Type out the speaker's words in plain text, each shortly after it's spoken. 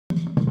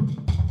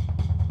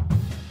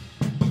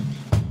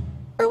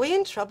Are we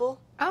in trouble?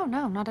 Oh,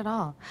 no, not at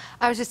all.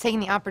 I was just taking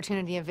the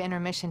opportunity of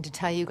intermission to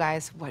tell you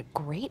guys what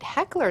great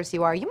hecklers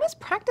you are. You must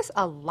practice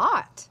a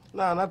lot.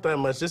 No, not that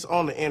much. Just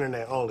on the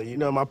internet only. You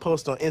know, my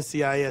posts on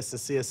NCIS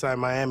and CSI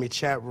Miami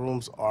chat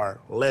rooms are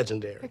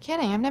legendary. You're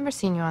kidding. I've never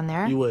seen you on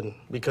there. You wouldn't,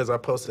 because I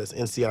posted as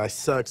NCI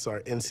sucks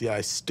or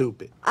NCI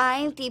stupid.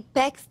 I'm the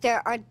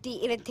Baxter on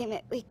the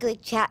Entertainment Weekly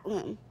chat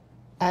room.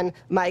 And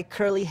my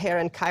curly hair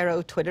and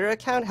Cairo Twitter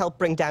account helped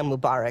bring down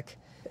Mubarak.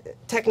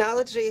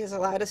 Technology has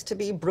allowed us to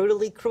be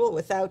brutally cruel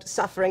without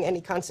suffering any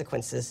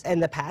consequences.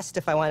 In the past,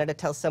 if I wanted to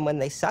tell someone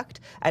they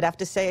sucked, I'd have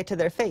to say it to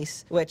their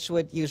face, which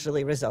would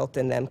usually result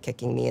in them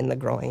kicking me in the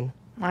groin.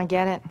 I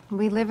get it.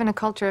 We live in a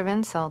culture of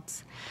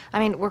insults. I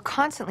mean, we're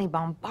constantly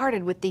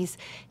bombarded with these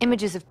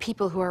images of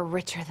people who are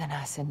richer than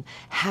us and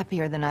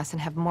happier than us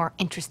and have more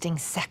interesting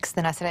sex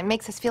than us, and it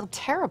makes us feel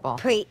terrible.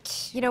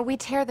 Preach. You know, we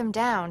tear them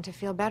down to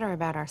feel better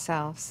about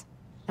ourselves.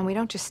 And we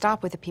don't just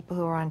stop with the people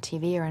who are on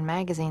TV or in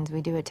magazines.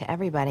 We do it to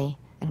everybody.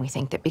 And we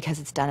think that because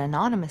it's done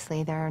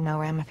anonymously, there are no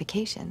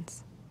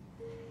ramifications.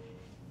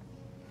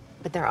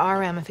 But there are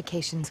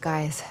ramifications,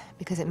 guys,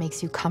 because it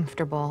makes you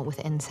comfortable with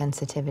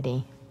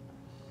insensitivity.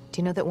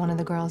 Do you know that one of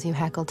the girls you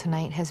heckled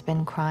tonight has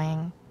been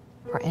crying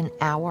for an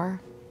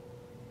hour?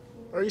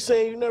 Are you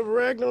saying you never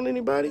ragged on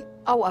anybody?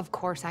 Oh, of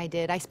course I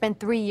did. I spent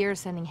 3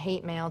 years sending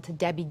hate mail to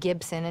Debbie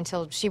Gibson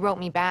until she wrote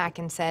me back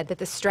and said that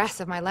the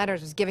stress of my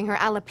letters was giving her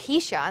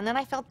alopecia. And then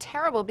I felt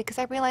terrible because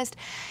I realized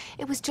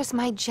it was just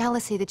my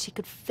jealousy that she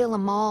could fill a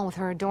mall with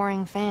her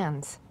adoring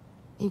fans.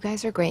 You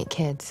guys are great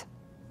kids.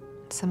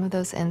 Some of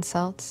those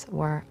insults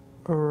were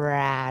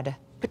rad.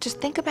 But just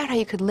think about how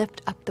you could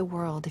lift up the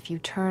world if you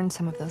turned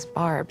some of those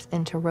barbs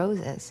into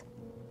roses.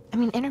 I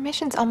mean,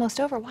 intermission's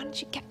almost over. Why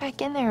don't you get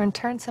back in there and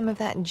turn some of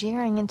that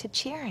jeering into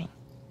cheering?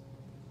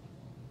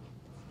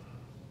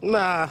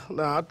 Nah,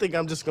 I think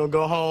I'm just gonna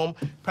go home,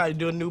 probably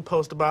do a new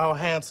post about how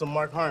handsome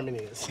Mark Harmon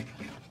is.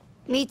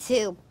 Me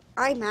too.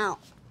 I'm out.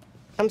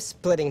 I'm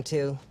splitting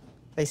too.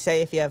 They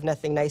say if you have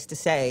nothing nice to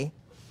say.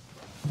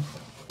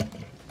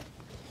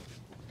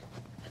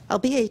 I'll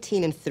be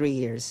 18 in 3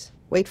 years.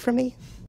 Wait for me.